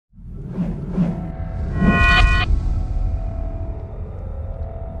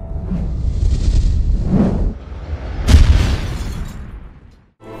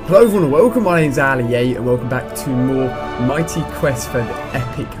Hello everyone and welcome, my name's Ali-A and welcome back to more Mighty Quest for the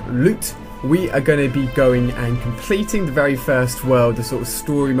Epic Loot. We are going to be going and completing the very first world, the sort of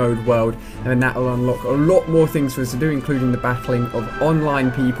story mode world, and then that will unlock a lot more things for us to do, including the battling of online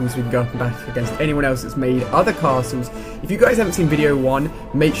people, so we can go up and battle against anyone else that's made other castles. If you guys haven't seen video 1,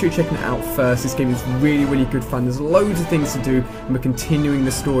 make sure you're checking it out first. This game is really good fun. There's loads of things to do, and we're continuing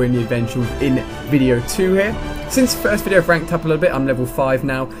the story and the adventure in video 2 here. Since the first video I've ranked up a little bit, I'm level 5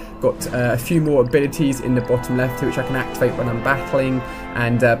 now. Got a few more abilities in the bottom left here which I can activate when I'm battling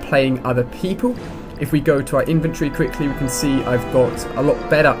and playing other people. If we go to our inventory quickly, we can see I've got a lot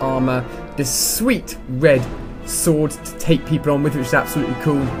better armor, this sweet red sword to take people on with, which is absolutely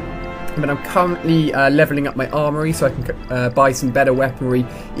cool. But I'm currently leveling up my armory so I can buy some better weaponry,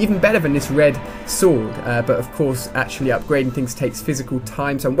 even better than this red sword. But of course, actually upgrading things takes physical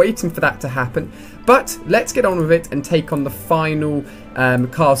time, so I'm waiting for that to happen. But let's get on with it and take on the final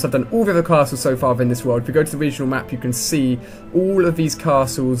castle. I've done all the other castles so far in this world. If we go to the regional map, you can see all of these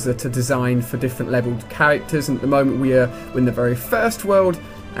castles that are designed for different leveled characters. And at the moment, we're in the very first world.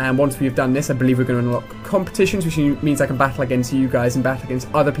 And once we've done this, I believe we're going to unlock competitions, which means I can battle against you guys and battle against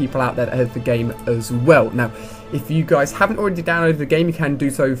other people out there that have the game as well. Now, if you guys haven't already downloaded the game, you can do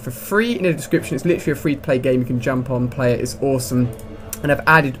so for free in the description. It's literally a free-to-play game. You can jump on, play it. It's awesome. And I've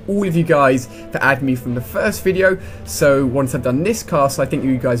added all of you guys that added me from the first video. So once I've done this castle, I think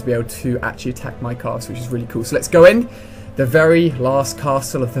you guys will be able to actually attack my castle, which is really cool. So let's go in. The very last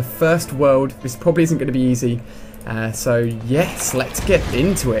castle of the first world. This probably isn't going to be easy. So yes, let's get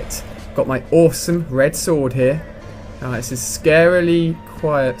into it. Got my awesome red sword here. This is scarily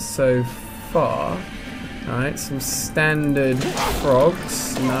quiet so far. Alright, some standard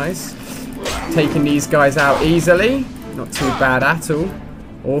frogs. Nice. Taking these guys out easily. Not too bad at all.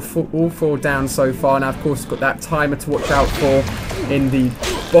 All four down so far. Now, of course, got that timer to watch out for in the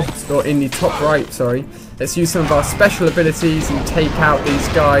bottom, or in the top right. Sorry. Let's use some of our special abilities and take out these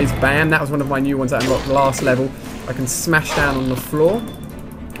guys. Bam! That was one of my new ones that I unlocked last level. I can smash down on the floor.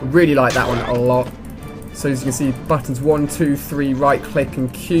 I really like that one a lot. So as you can see, buttons 1, 2, 3, right click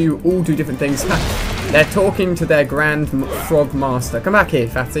and Q all do different things. They're talking to their Grand Frog Master. Come back here,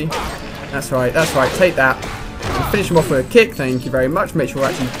 fatty. That's right, take that. And finish him off with a kick, thank you very much. Make sure we're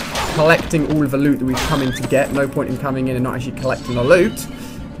actually collecting all of the loot that we've come in to get. No point in coming in and not actually collecting the loot.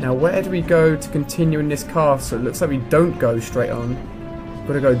 Now, where do we go to continue in this castle? It looks like we don't go straight on. We've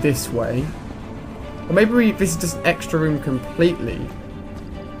got to go this way. Or maybe this is just extra room completely.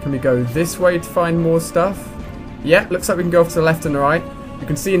 Can we go this way to find more stuff? Yeah, looks like we can go off to the left and the right. You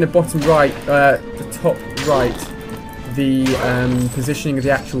can see in the bottom right, the top right, the positioning of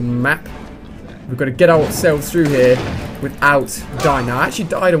the actual map. We've got to get ourselves through here without dying. Now, I actually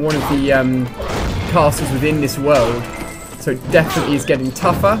died on one of the castles within this world. So it definitely is getting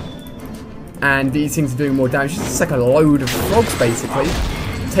tougher. And these things are doing more damage. It's just like a load of frogs, basically.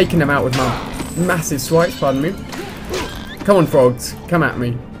 Taking them out with my massive swipes, pardon me. Come on, frogs. Come at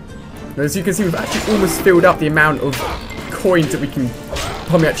me. As you can see, we've actually almost filled up the amount of coins that we can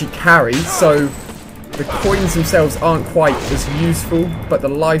probably actually carry. So the coins themselves aren't quite as useful. But the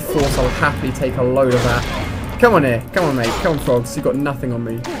life force, I'll happily take a load of that. Come on here. Come on, mate. Come on, frogs. You've got nothing on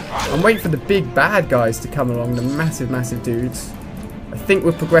me. I'm waiting for the big bad guys to come along, the massive dudes. I think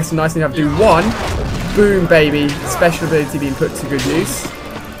we're progressing nicely enough to do one. Boom, baby. Special ability being put to good use.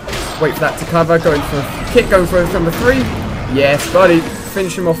 Wait for that to cover. Going for a kick, going for number 3. Yes, buddy.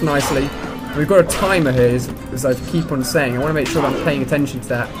 Finish him off nicely. We've got a timer here, as I keep on saying. I want to make sure that I'm paying attention to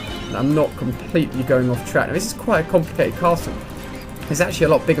that, and I'm not completely going off track. Now, this is quite a complicated castle. It's actually a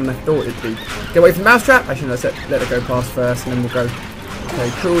lot bigger than I thought it'd be. Get away from the mousetrap. Actually, let's let it go past first, and then we'll go. Okay,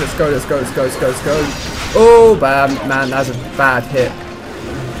 cool, let's go. Oh, bad, man, that's a bad hit.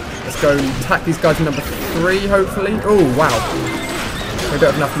 Let's go and attack these guys with number 3, hopefully. Oh, wow. We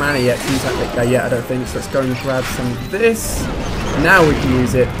don't have enough mana yet to use that kick there yet, I don't think. So let's go and grab some of this. Now we can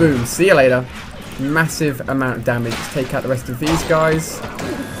use it. Boom, see you later. Massive amount of damage. Let's take out the rest of these guys.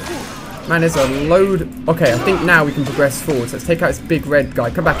 Man, there's a load. Okay, I think now we can progress forward. So let's take out this big red guy.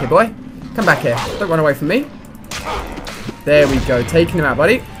 Come back here, boy. Come back here. Don't run away from me. There we go, taking him out,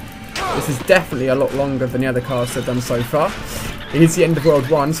 buddy. This is definitely a lot longer than the other casts I've done so far. It is the end of World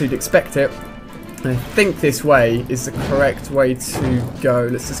 1, so you'd expect it. And I think this way is the correct way to go.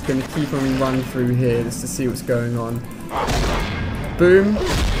 Let's just going to keep on run through here just to see what's going on. Boom.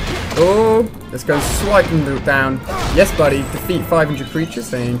 Oh, let's go swipe them down. Yes, buddy, defeat 500 creatures.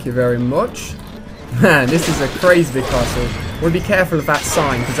 Thank you very much. Man, this is a crazy big castle. Want to be careful of that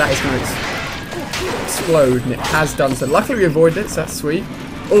sign, because that is going to explode, and it has done so. Luckily we avoided it, so that's sweet.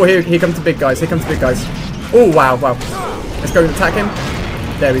 Oh, here comes the big guys. Oh, wow. Let's go and attack him.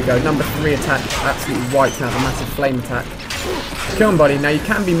 There we go. Number 3 attack absolutely wiped out the massive flame attack. Come on, buddy. Now you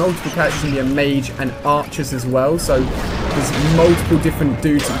can be multiple characters. You can be a mage and archers as well. So there's multiple different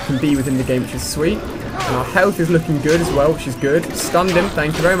dudes that you can be within the game, which is sweet. And our health is looking good as well, which is good. Stunned him.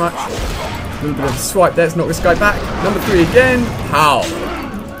 Thank you very much. A little bit of a swipe there. Let's knock this guy back. Number 3 again. How?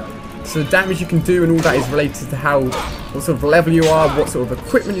 So the damage you can do and all that is related to how, what sort of level you are, what sort of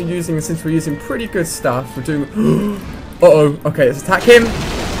equipment you're using. And since we're using pretty good stuff, we're doing... Uh-oh. Okay, let's attack him.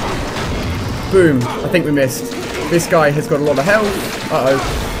 Boom. I think we missed. This guy has got a lot of health.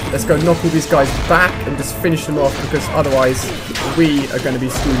 Uh-oh. Let's go knock all these guys back and just finish them off, because otherwise we are going to be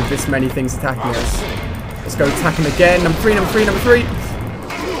screwed with this many things attacking us. Let's go attack him again. Number 3, number 3, number 3.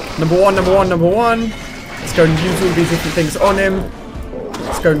 Number 1, number 1, number 1. Let's go and use all these different things on him.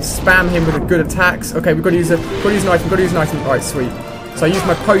 Let's go and spam him with a good attacks. Okay, we've got to use an item. Alright, sweet. So I used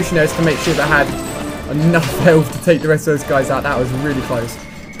my potion there to make sure that I had enough health to take the rest of those guys out. That was really close.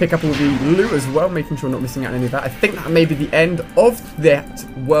 Pick up all the loot as well, making sure I'm not missing out on any of that. I think that may be the end of that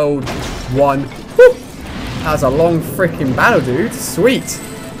World 1. Woo! That was a long freaking battle, dude. Sweet.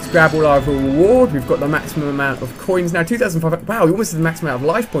 Let's grab all our reward. We've got the maximum amount of coins now. 2,500. Wow, we almost have the maximum amount of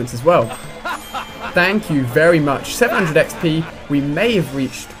life points as well. Thank you very much. 700 XP. We may have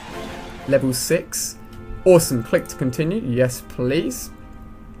reached level 6. Awesome. Click to continue. Yes, please.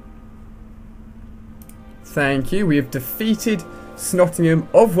 Thank you. We have defeated Snottingham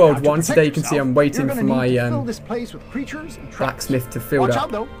of World 1. Today you can see I'm waiting for my blacksmith to fill up. Watch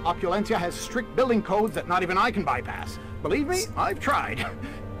out though, Opulentia has strict building codes that not even I can bypass. Believe me, I've tried.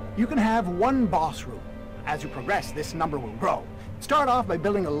 You can have one boss room. As you progress, this number will grow. Start off by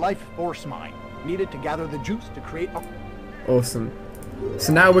building a life force mine, needed to gather the juice to create a... Awesome.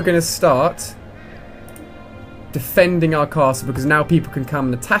 So now we're going to start defending our castle, because now people can come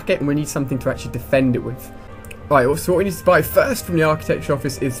and attack it and we need something to actually defend it with. Right, so what we need to buy first from the architecture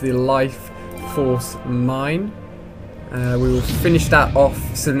office is the life force mine. We will finish that off.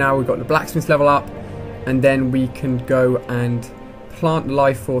 So now we've got the blacksmith level up, and then we can go and plant the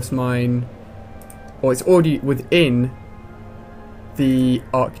life force mine, or it's already within the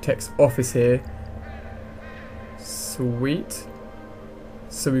architect's office here. Sweet.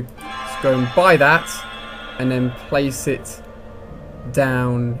 So we just go and buy that and then place it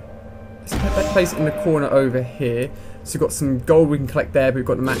down. Let's place it in the corner over here. So we've got some gold we can collect there, but we've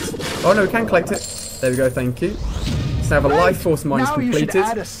got the max. Oh no, we can collect it. There we go, thank you. So now the life force mine is completed. Now you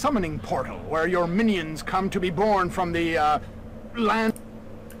should add a summoning portal where your minions come to be born from the land.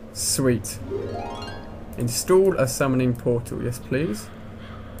 Sweet. Install a summoning portal, yes please.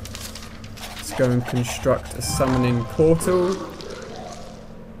 Let's go and construct a summoning portal.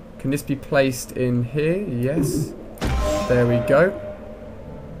 Can this be placed in here? Yes. There we go.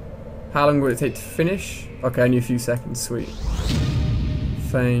 How long will it take to finish? Okay, only a few seconds, sweet.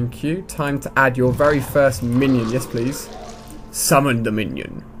 Thank you. Time to add your very first minion, yes please. Summon the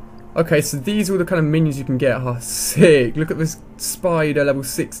minion. Okay, so these are all the kind of minions you can get. Oh, sick. Look at this spider, level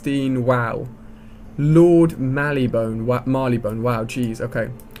 16, wow. Lord Marleybone, wow, jeez, okay.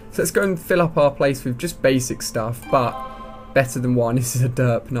 So let's go and fill up our place with just basic stuff, but better than one. This is a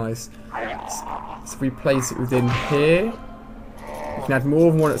derp, nice. So we place it within here. You can add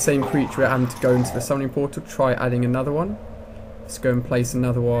more than one at the same creature without having to go into the summoning portal. Try adding another one. Let's go and place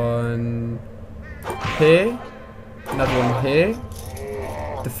another one here. Another one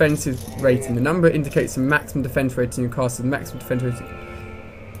here. Defensive rating. The number indicates the maximum defense rating you cast. The maximum defense rating.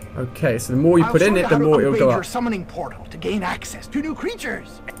 Okay, so the more you put in it, the more it'll go up. Summoning portal to gain access to new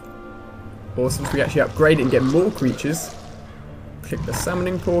creatures. Awesome. So we actually upgrade it and get more creatures. Click the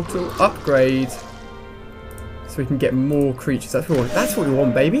summoning portal. Upgrade. So we can get more creatures. That's what we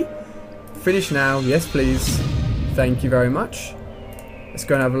want, baby. Finish now. Yes, please. Thank you very much. Let's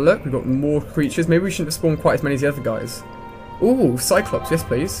go and have a look. We've got more creatures. Maybe we shouldn't have spawned quite as many as the other guys. Ooh, Cyclops. Yes,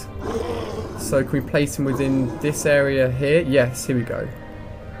 please. So can we place him within this area here? Yes, here we go.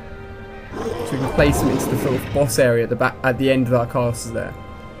 So we can place him into the sort of boss area at the back, at the end of our castles there.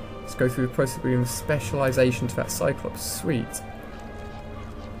 Let's go through the process of bringing specialization to that Cyclops. Sweet.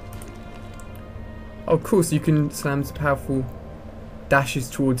 Oh, cool, so you can slam some powerful dashes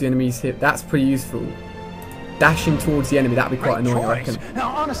towards the enemies here. That's pretty useful. Dashing towards the enemy, that'd be quite annoying, I reckon.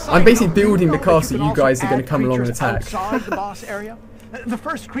 I'm basically building the castle that you guys are going to come along and attack. The boss area. The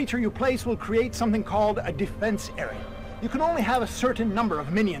first creature you place will create something called a defense area. You can only have a certain number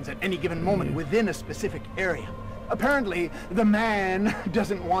of minions at any given moment within a specific area. Apparently, the man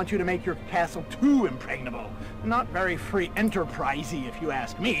doesn't want you to make your castle too impregnable. Not very free enterprisey if you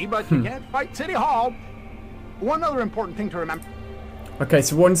ask me, but you can't fight City Hall. One other important thing to remember. Okay,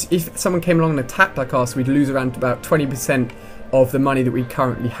 so if someone came along and attacked our castle, we'd lose around about 20% of the money that we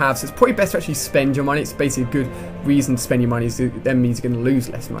currently have. So it's probably best to actually spend your money. It's basically a good reason to spend your money, so that means you're going to lose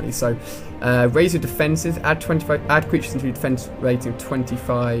less money. So raise your defenses, add 25, add creatures into your defense rating of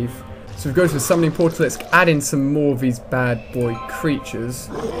 25. So we go to the summoning portal. Let's add in some more of these bad boy creatures.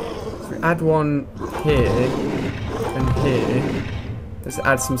 So we add one here and here. Let's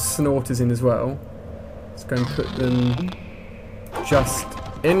add some snorters in as well. Let's go and put them just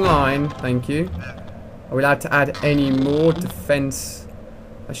in line. Thank you. Are we allowed to add any more defense?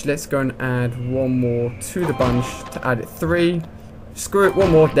 Actually, let's go and add one more to the bunch to add it 3. Screw it,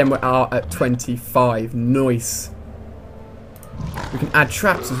 one more, then we're out at 25. Nice. We can add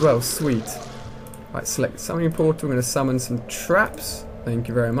traps as well. Sweet. Right, select summoning portal. I'm going to summon some traps. Thank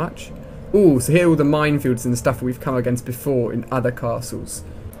you very much. Ooh, so here are all the minefields and the stuff that we've come against before in other castles.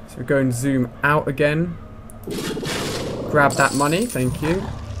 So we go and zoom out again. Grab that money. Thank you.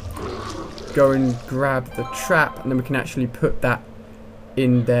 Go and grab the trap, and then we can actually put that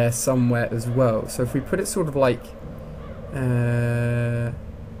in there somewhere as well. So if we put it sort of like where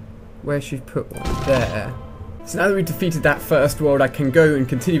should we put one? There. So now that we've defeated that first world, I can go and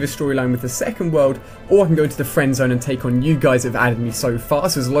continue the storyline with the second world, or I can go to the friend zone and take on you guys that have added me so far.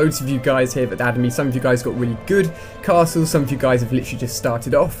 So there's loads of you guys here that added me. Some of you guys got really good castles, some of you guys have literally just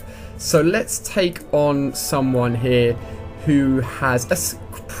started off. So let's take on someone here who has a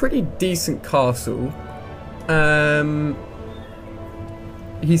pretty decent castle.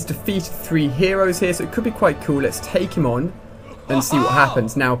 He's defeated 3 heroes here, so it could be quite cool. Let's take him on and see what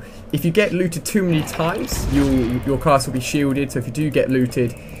happens. Now, if you get looted too many times, your castle will be shielded. So if you do get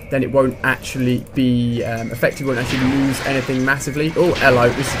looted, then it won't actually be effective. You won't actually lose anything massively. Oh, hello.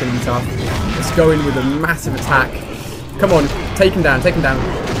 This is going to be tough. Let's go in with a massive attack. Come on. Take him down. Take him down.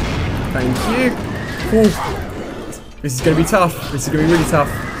 Thank you. Ooh. This is going to be tough. This is going to be really tough.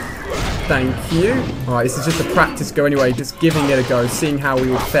 Thank you. Alright, this is just a practice go anyway. Just giving it a go. Seeing how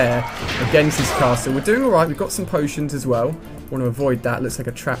we would fare against this castle. We're doing alright. We've got some potions as well. Want to avoid that. Looks like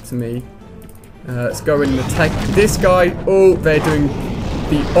a trap to me. Let's go in and attack this guy. Oh, they're doing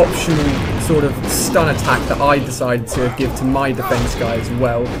the optional sort of stun attack that I decided to give to my defense guy as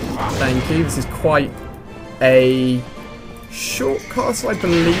well. Thank you. This is quite a short castle, I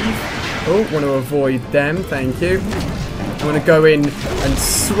believe. Oh, want to avoid them. Thank you. I'm going to go in and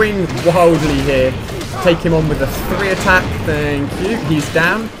swing wildly here. Take him on with a 3 attack. Thank you. He's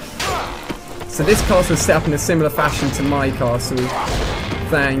down. So this castle is set up in a similar fashion to my castle.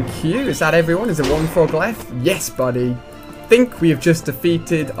 Thank you. Is that everyone? Is there one frog left? Yes, buddy. I think we have just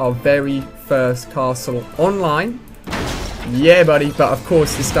defeated our very first castle online. Yeah, buddy. But of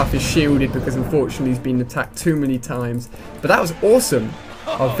course, this stuff is shielded because unfortunately he's been attacked too many times. But that was awesome.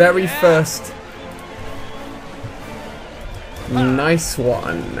 Our very first. Nice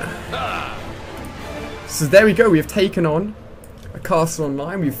one. So there we go. We have taken on a castle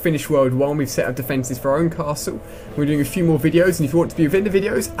online. We've finished World 1. We've set up defences for our own castle. We're doing a few more videos, and if you want to be within the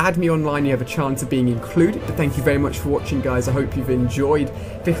videos, add me online. You have a chance of being included. But thank you very much for watching, guys. I hope you've enjoyed.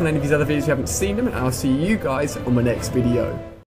 Click on any of these other videos if you haven't seen them, and I'll see you guys on my next video.